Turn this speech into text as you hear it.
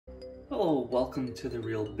Hello, welcome to the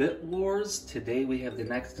Real Bit Wars. Today we have the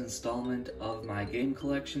next installment of my game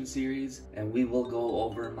collection series, and we will go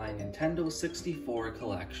over my Nintendo 64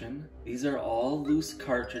 collection. These are all loose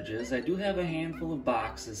cartridges. I do have a handful of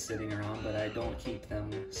boxes sitting around, but I don't keep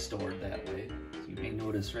them stored that way. So you may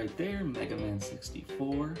notice right there, Mega Man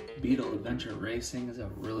 64. Beetle Adventure Racing is a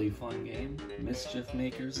really fun game. Mischief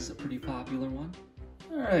Makers is a pretty popular one.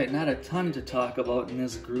 Alright, not a ton to talk about in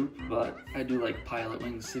this group, but I do like Pilot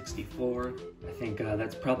Wings 64. I think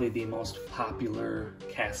that's probably the most popular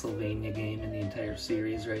Castlevania game in the entire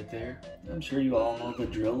series right there. I'm sure you all know the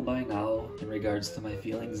drill by now in regards to my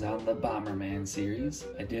feelings on the Bomberman series.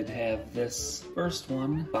 I did have this first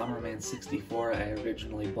one, Bomberman 64, I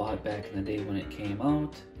originally bought back in the day when it came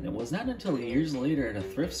out, and it was not until years later at a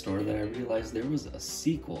thrift store that I realized there was a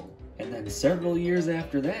sequel. And then several years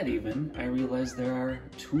after that even, I realized there are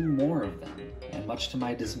two more of them. And much to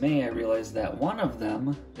my dismay, I realized that one of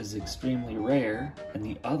them is extremely rare, and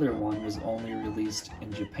the other one was only released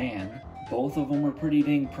in Japan. Both of them were pretty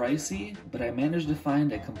dang pricey, but I managed to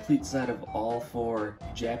find a complete set of all four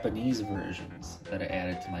Japanese versions that I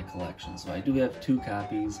added to my collection. So I do have two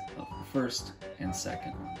copies of the first and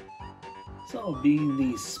second one. So, being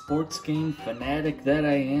the sports game fanatic that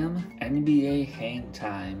I am, NBA Hang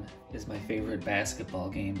Time is my favorite basketball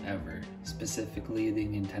game ever, specifically the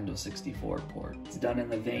Nintendo 64 port. It's done in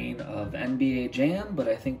the vein of NBA Jam, but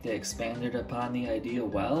I think they expanded upon the idea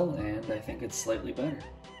well, and I think it's slightly better.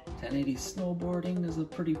 1080 Snowboarding is a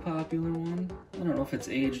pretty popular one. I don't know if it's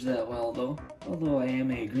aged that well though. Although I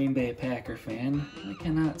am a Green Bay Packer fan, I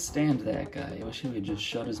cannot stand that guy. I wish he would just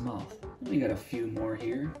shut his mouth. We got a few more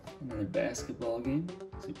here. Another basketball game.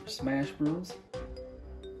 Super Smash Bros.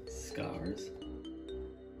 Scars.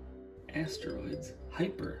 Asteroids.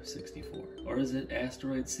 Hyper 64. Or is it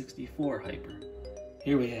Asteroid 64 Hyper?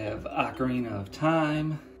 Here we have Ocarina of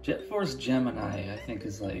Time. Jet Force Gemini, I think,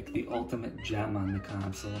 is like the ultimate gem on the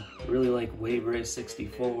console. I really like Wave Race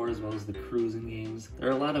 64 as well as the cruising games. There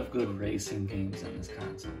are a lot of good racing games on this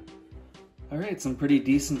console. Alright, some pretty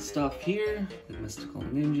decent stuff here. The Mystical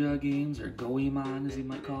Ninja games, or Goemon as you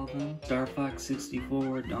might call them. Star Fox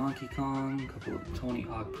 64, Donkey Kong, a couple of Tony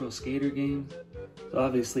Hawk Pro Skater games. So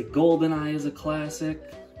obviously GoldenEye is a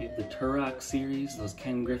classic. We have the Turok series, those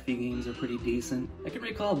Ken Griffey games are pretty decent. I can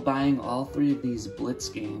recall buying all three of these Blitz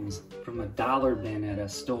games from a dollar bin at a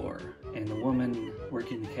store. And the woman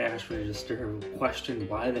working the cash register questioned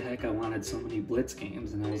why the heck I wanted so many Blitz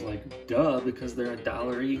games. And I was like, duh, because they're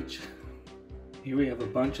 $1 each. Here we have a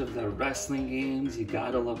bunch of the wrestling games. You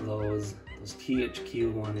gotta love those. Those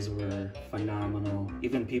THQ ones were phenomenal.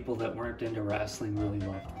 Even people that weren't into wrestling really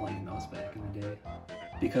loved playing those back in the day.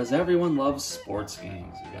 Because everyone loves sports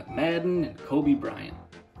games. You got Madden and Kobe Bryant.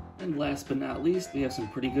 And last but not least, we have some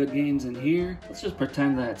pretty good games in here. Let's just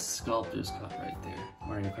pretend that's Sculptor's Cut right there.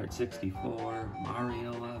 Mario Kart 64,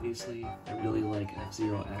 Mario obviously. I really like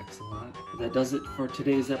F-Zero X a lot. That does it for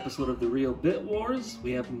today's episode of the Real Bit Wars.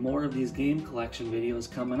 We have more of these game collection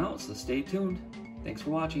videos coming out, so stay tuned. Thanks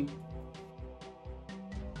for watching.